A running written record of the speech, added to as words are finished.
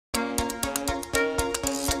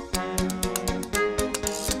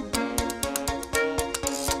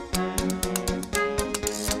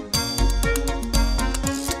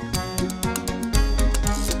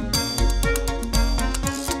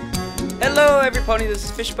everybody, this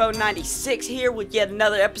is Fishbone96 here with yet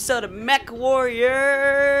another episode of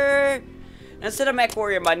Mechwarrior. And instead of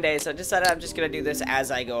Mechwarrior Mondays, I decided I'm just gonna do this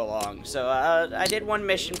as I go along. So I did one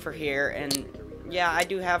mission for here, and yeah, I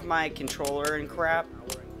do have my controller and crap.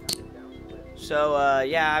 So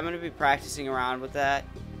yeah, I'm gonna be practicing around with that.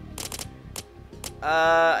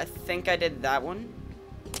 I think I did that one.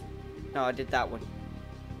 No, I did that one.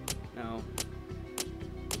 No.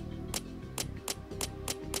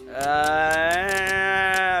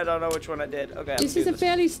 I don't know which one I did. Okay, this is a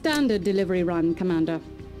fairly standard delivery run, Commander.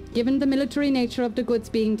 Given the military nature of the goods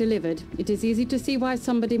being delivered, it is easy to see why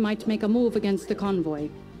somebody might make a move against the convoy.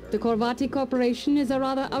 The Corvati Corporation is a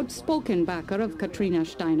rather outspoken backer of Katrina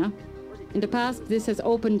Steiner. In the past, this has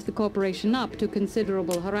opened the corporation up to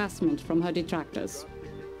considerable harassment from her detractors.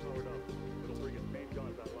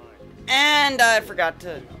 And I forgot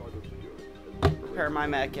to repair my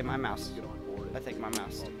mech and my mouse. I think my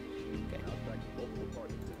mouse.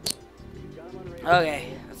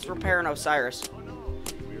 Okay, let's repair an Osiris.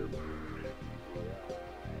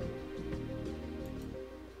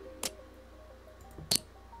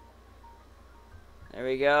 There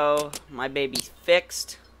we go. My baby's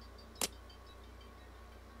fixed.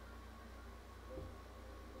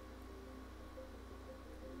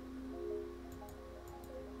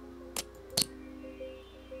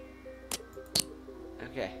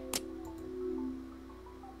 Okay.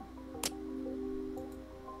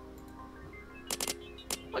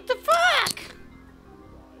 What the fuck?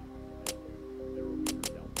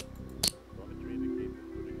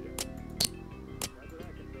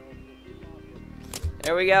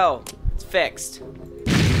 There we go. It's fixed.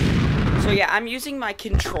 So yeah, I'm using my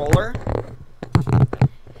controller.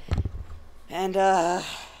 And I've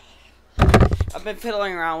been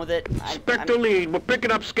fiddling around with it. Spectre lead, we're picking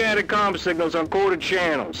up scattered comm signals on coded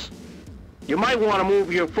channels. You might want to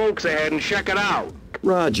move your folks ahead and check it out.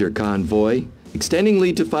 Roger, convoy. Extending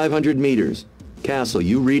lead to 500 meters. Castle,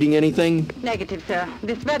 you reading anything? Negative, sir.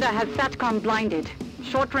 This weather has SATCOM blinded.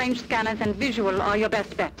 Short-range scanners and visual are your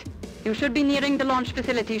best bet. You should be nearing the launch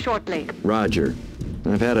facility shortly. Roger.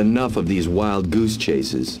 I've had enough of these wild goose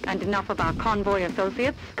chases. And enough of our convoy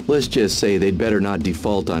associates? Let's just say they'd better not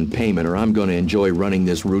default on payment, or I'm going to enjoy running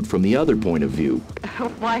this route from the other point of view.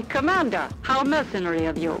 Why, Commander, how mercenary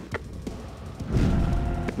of you.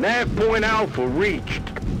 Nav point Alpha reached.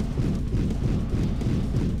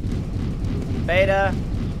 Beta.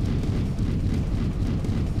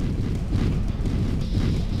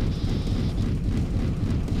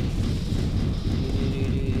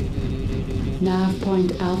 Nav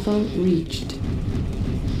point Alpha reached.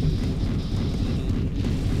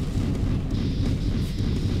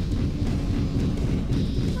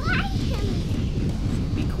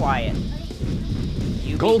 Be quiet.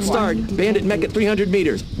 You Cold be start. quiet. Bandit mech at 300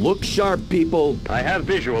 meters. Look sharp, people. I have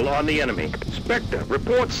visual on the enemy. Spectre,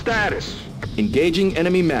 report status. Engaging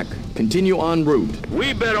enemy mech. Continue en route.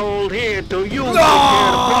 We better hold here till you take care of the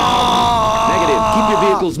problem. Negative. Keep your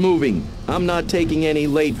vehicles moving. I'm not taking any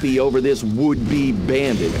late fee over this would-be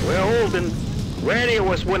bandit. We're holding.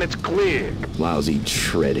 Radio us when it's clear. Lousy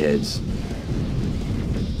treadheads.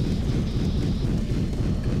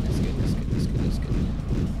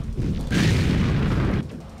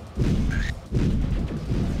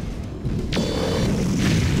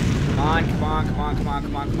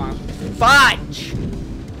 Come on. Fudge!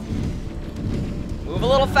 Move a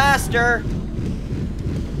little faster.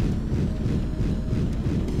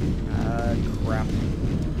 Crap.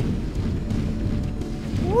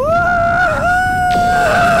 Woo!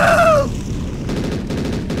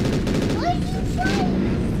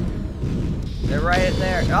 They're right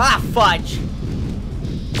there. Ah, fudge!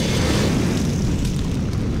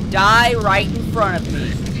 Die right in front of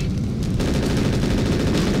me.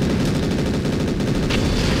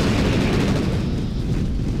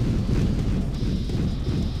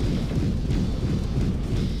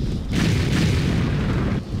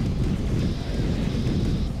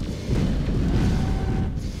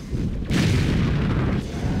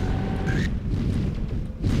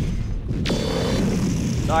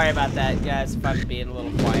 Sorry about that, guys, if I'm being a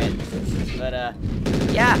little quiet. But,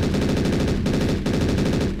 yeah.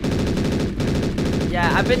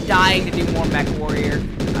 Yeah, I've been dying to do more Mechwarrior.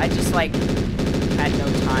 I just, like, had no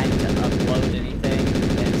time to upload anything.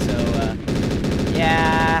 And so,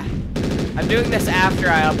 yeah. I'm doing this after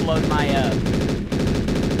I upload my,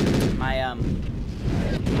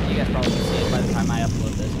 you guys probably will see it by the time I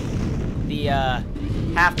upload this. The,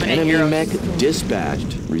 half-minute Enemy heroes. mech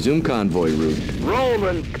dispatched. Resume convoy route.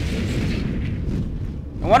 Roman.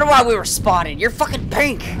 I wonder why we were spotted. You're fucking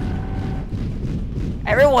pink.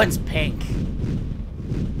 Everyone's pink.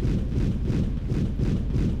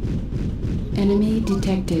 Enemy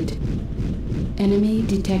detected. Enemy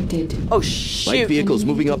detected. Oh, shoot. Light vehicle's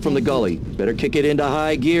moving up from the gully. Better kick it into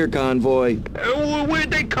high gear, convoy.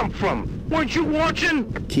 Where'd they come from? Weren't you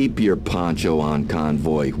watching? Keep your poncho on,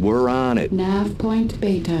 convoy. We're on it. Nav point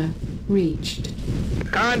Beta reached.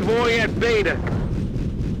 Convoy at Beta.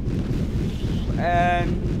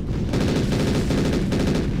 And...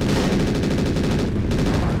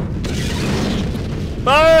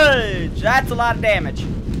 Fudge! That's a lot of damage.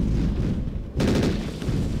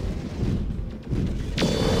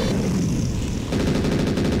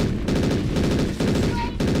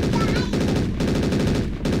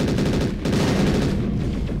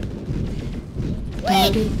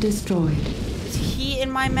 Target destroyed. Is he in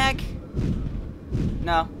my mech?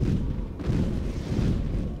 No.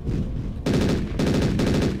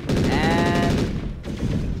 And...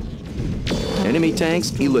 Enemy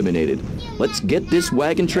tanks eliminated. Let's get this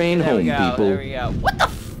wagon train there we home, go, people. There we go. What the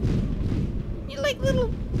f... You like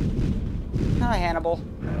little... Hi, Hannibal.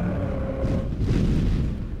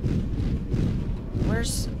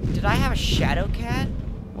 Where's... Did I have a shadow cat?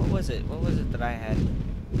 What was it? What was it that I had?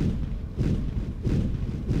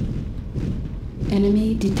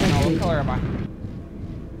 Enemy No, detected. what color am I?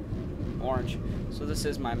 Orange. So this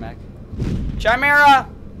is my mech. Chimera!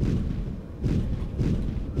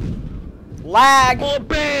 Lag! More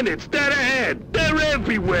bandits, dead ahead. They're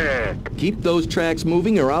everywhere. Keep those tracks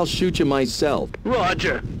moving or I'll shoot you myself.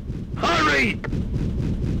 Roger. Hurry!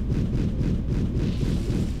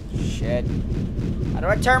 Shit. How do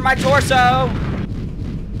I turn my torso?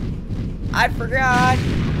 I forgot.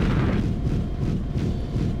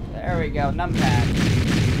 There we go, numpad.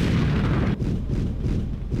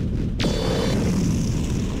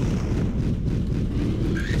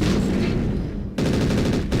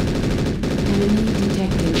 Enemy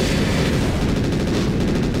detected.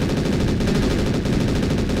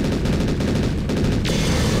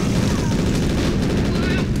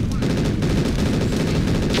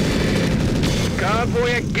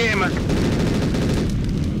 Convoy at Gamma.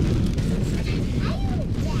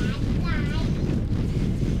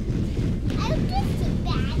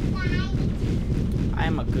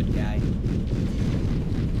 I'm a good guy.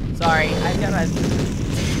 Sorry, I've got a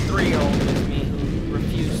 3-year-old with me who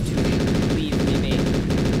refused to leave me be.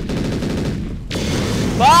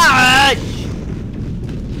 Fudge!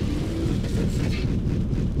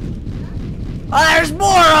 Oh, there's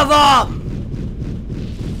more of them!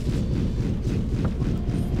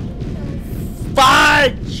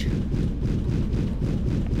 Fudge!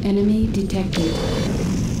 Enemy detected.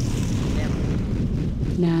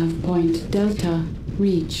 Nav point Delta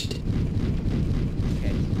reached.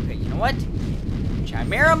 Okay, you know what?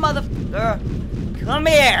 Chimera mother... come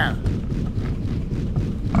here!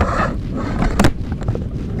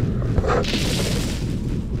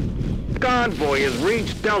 Convoy has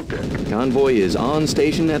reached Delta. Convoy is on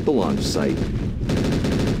station at the launch site.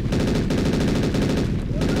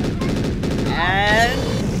 And...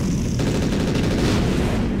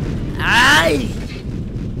 Aye!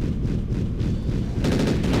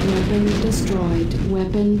 Weapon destroyed.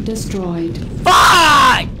 Weapon destroyed.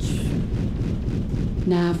 Fudge!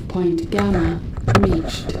 Nav point Gamma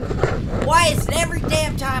reached. Why is it every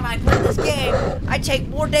damn time I play this game, I take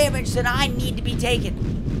more damage than I need to be taking?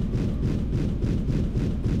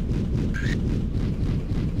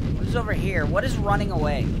 What is over here? What is running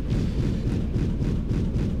away?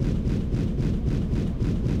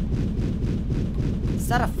 Is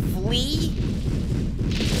that a flea?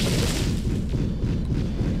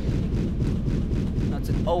 No, it's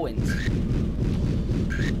an Owens.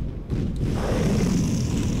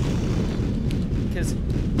 Because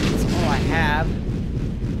it's all I have.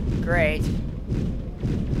 Great.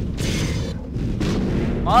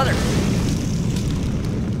 Mother.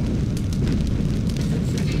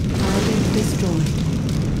 Target destroyed.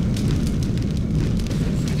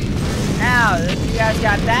 Now that you guys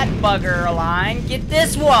got that bugger aligned, get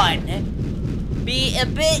this one. Be a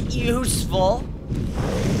bit useful.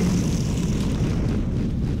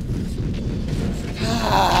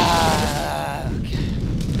 Okay.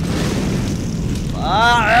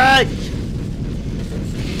 Alright.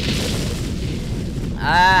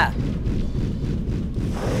 Ah.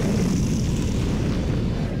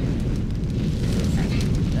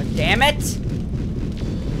 Damn it.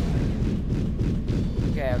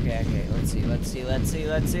 Okay.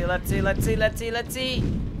 Let's see.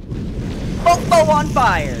 Bobo on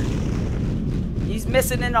fire. He's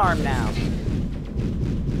missing an arm now.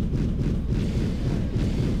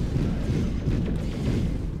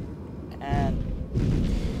 And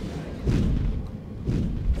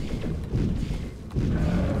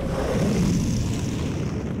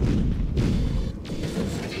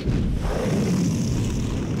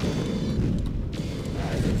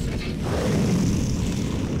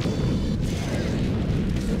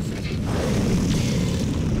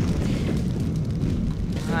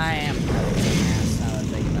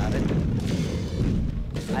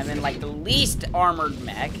in like the least armored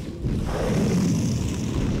mech.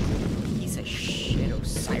 Piece of shit,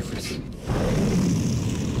 Osiris.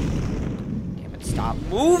 Damn it, stop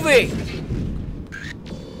moving!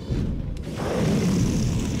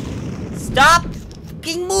 Stop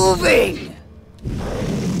fucking moving!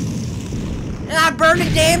 And I burned a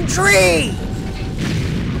damn tree!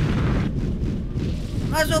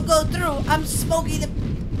 Might as well go through. I'm Smokey the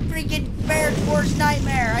freaking bear's worst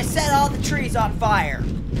nightmare. I set all the trees on fire.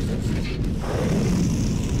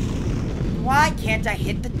 Why can't I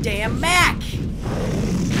hit the damn mech?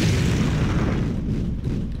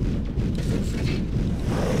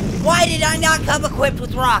 Why did I not come equipped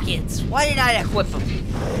with rockets? Why did I equip them?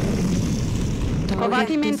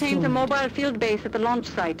 Kovati maintains a mobile field base at the launch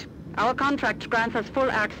site. Our contract grants us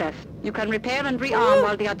full access. You can repair and rearm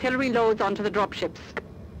while the artillery loads onto the dropships.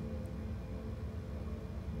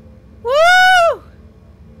 Woo!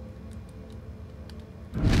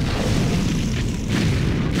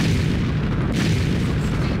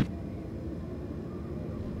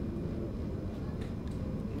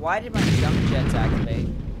 Why did my jump jets activate?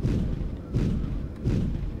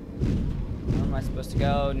 Where am I supposed to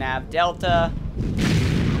go? Nav Delta.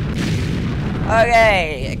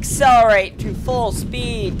 Okay, accelerate to full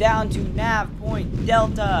speed down to nav point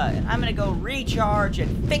Delta. And I'm gonna go recharge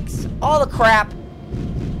and fix all the crap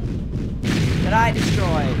that I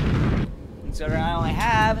destroyed. Considering I only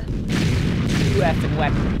have 2 effing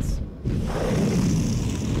weapons.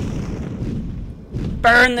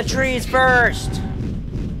 Burn the trees first!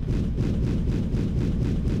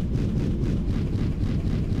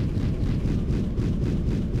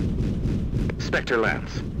 Spectre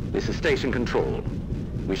Lance, this is station control.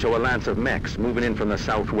 We show a lance of mechs moving in from the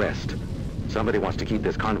southwest. Somebody wants to keep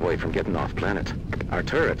this convoy from getting off planet. Our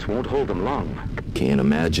turrets won't hold them long. Can't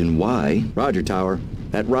imagine why. Roger, Tower.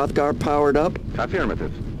 That Rothgar powered up?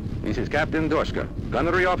 Affirmative. This is Captain Doshka,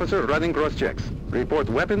 gunnery officer running cross-checks. Report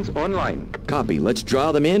weapons online. Copy. Let's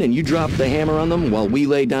draw them in and you drop the hammer on them while we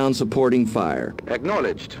lay down supporting fire.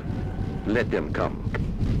 Acknowledged. Let them come.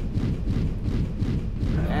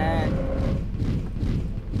 And...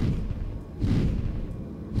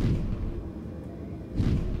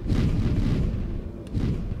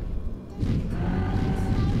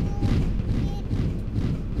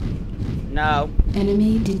 no.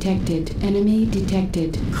 Enemy detected. Enemy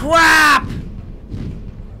detected. Crap!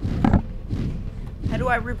 How do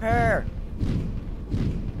I repair?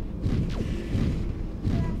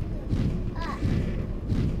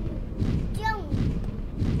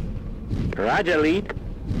 Roger, lead.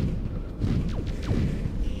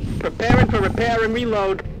 Preparing for repair and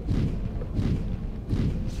reload.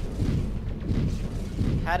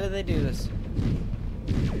 How do they do this?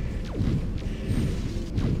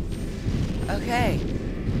 Okay.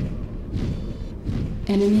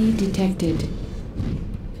 Enemy detected.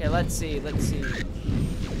 Okay, let's see,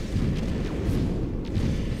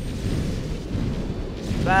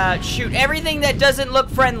 shoot everything that doesn't look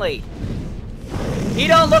friendly. He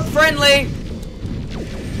don't look friendly.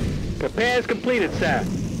 Repairs completed, sir.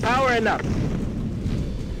 Powering up.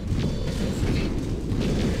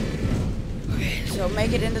 Okay, so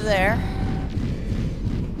make it into there.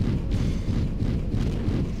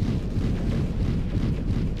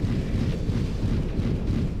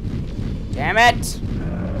 Damn it!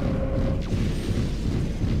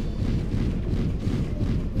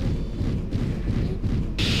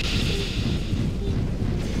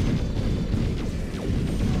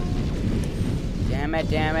 Damn it,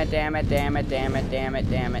 damn it, damn it, damn it, damn it, damn it,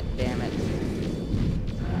 damn it, damn it.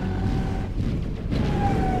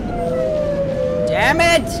 Damn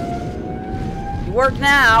it! You work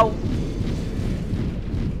now.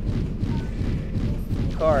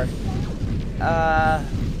 Of course.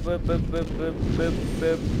 Boop, boop, boop, boop, boop,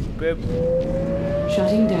 boop, boop.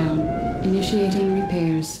 Shutting down. Initiating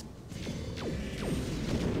repairs.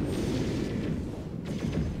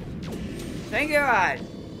 Thank God.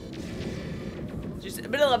 Just in the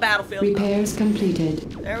middle of the battlefield. Repairs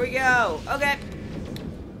completed. There we go. Okay.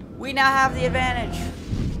 We now have the advantage.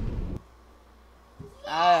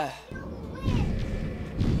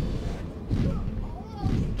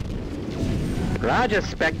 Roger,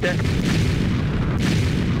 Spectre.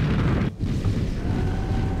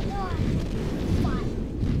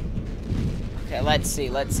 Okay, let's see.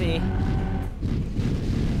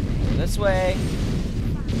 This way.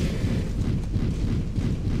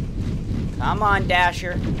 Come on,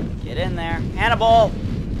 Dasher. Get in there. Hannibal!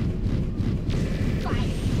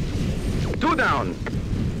 2 down.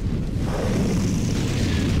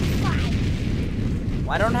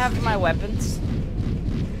 Why don't I have my weapons?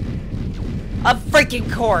 Of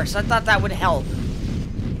freaking course! I thought that would help.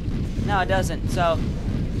 No, it doesn't. So,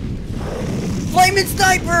 flaming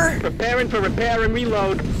sniper! Preparing for repair and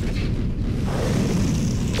reload.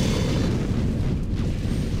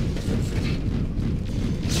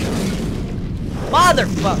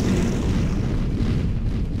 Motherfucker!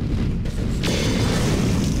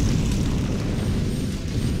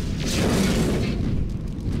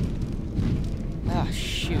 Ah,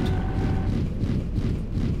 shoot.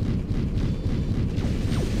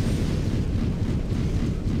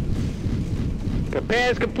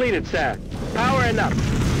 Repairs completed, sir. Powering up.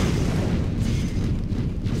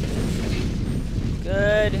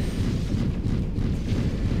 Good.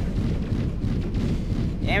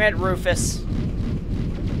 Damn it, Rufus.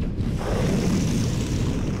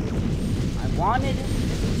 I wanted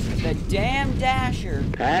the damn dasher.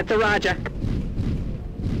 That's a roger.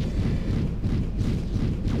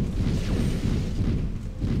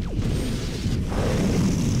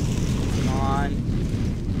 Come on.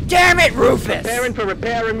 Damn it, Rufus! Preparing for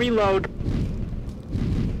repair and reload.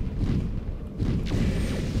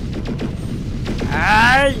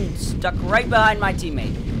 I'm stuck right behind my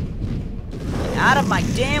teammate. Get out of my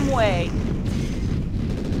damn way.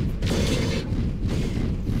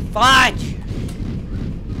 Fudge!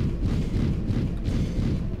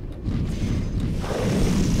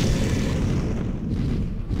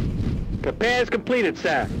 Repairs completed,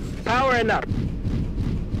 sir. Powering up.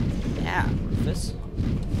 Yeah, Rufus.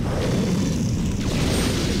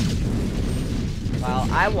 Well,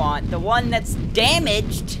 I want the one that's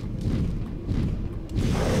damaged.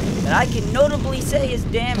 That I can notably say is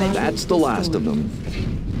damaged. That's the last of them.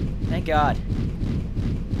 Thank God.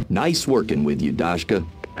 Nice working with you, Dashka.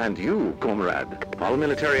 And you, comrade. All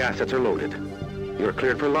military assets are loaded. You're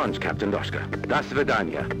cleared for launch, Captain Dashka. Das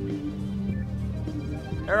Vidania.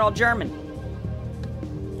 They're all German.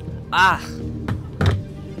 Ah.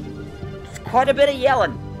 Quite a bit of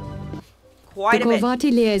yelling. Quite The a bit.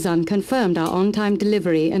 Corvati liaison confirmed our on-time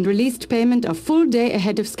delivery and released payment a full day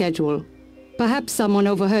ahead of schedule. Perhaps someone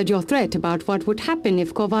overheard your threat about what would happen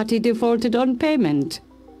if Corvati defaulted on payment.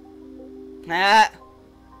 Ah.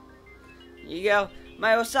 You go.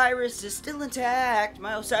 My Osiris is still intact.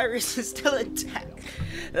 My Osiris is still intact.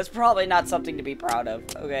 That's probably not something to be proud of.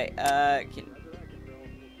 Okay,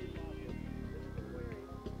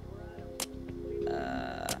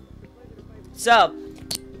 so,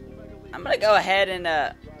 I'm gonna go ahead and,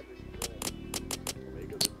 I'm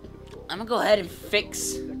gonna go ahead and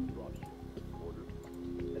fix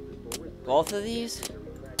both of these.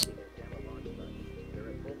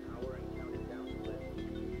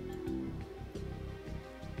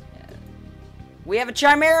 We have a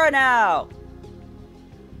Chimera now!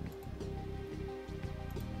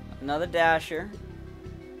 Another Dasher.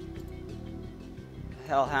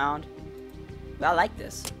 Hellhound. I like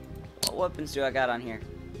this. What weapons do I got on here?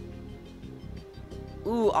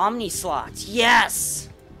 Ooh, Omni slots. Yes!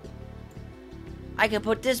 I can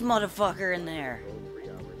put this motherfucker in there.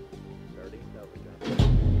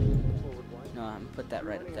 No, I'm gonna put that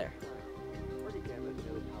right up there.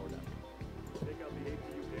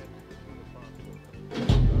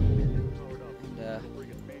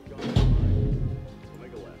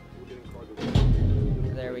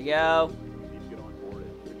 There we go.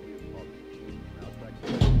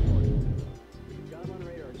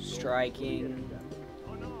 Striking.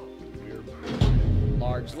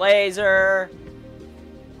 Large laser.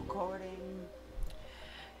 Recording.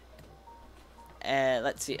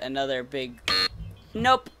 Let's see, another big...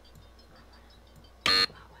 Nope.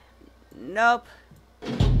 Nope.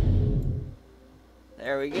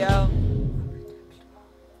 There we go.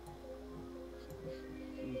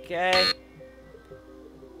 Okay.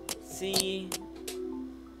 C.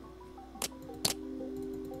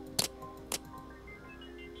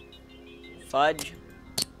 Fudge.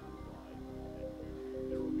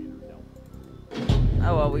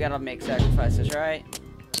 Oh well, we gotta make sacrifices, right?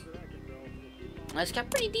 It's got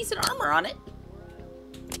pretty decent armor on it.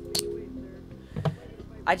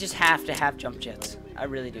 I just have to have jump jets. I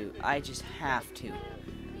really do. I just have to.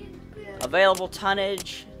 Available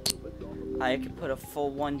tonnage. I could put a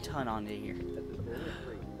full 1 ton onto here.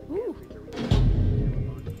 Woo.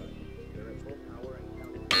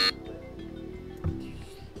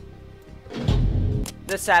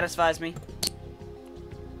 This satisfies me.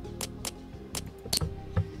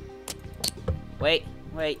 Wait.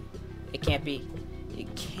 It can't be.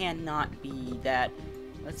 It cannot be that.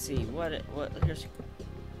 Let's see. What here's.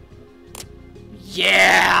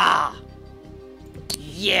 Yeah!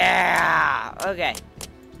 Yeah! Okay.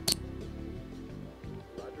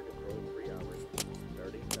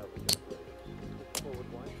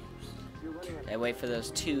 Okay, wait for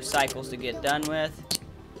those 2 cycles to get done with.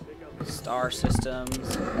 Star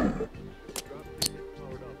systems.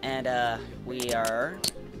 And, we are...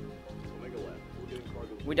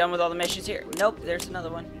 We done with all the missions here? Nope, there's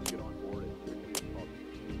another one.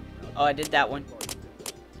 Oh, I did that one.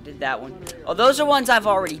 Did that one. Oh, those are ones I've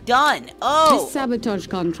already done. Oh! This sabotage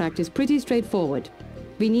contract is pretty straightforward.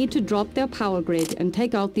 We need to drop their power grid and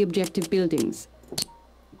take out the objective buildings.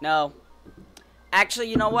 No. Actually,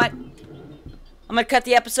 you know what? I'm gonna cut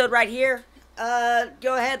the episode right here.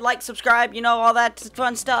 Go ahead, like, subscribe, you know, all that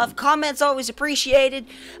fun stuff. Comments always appreciated.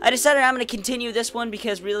 I decided I'm gonna continue this one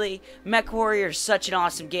because really, Mechwarrior is such an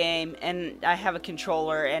awesome game, and I have a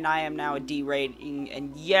controller, and I am now a D rating,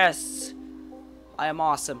 and yes, I am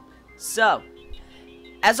awesome. So,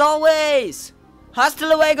 as always, hasta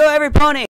luego, every pony.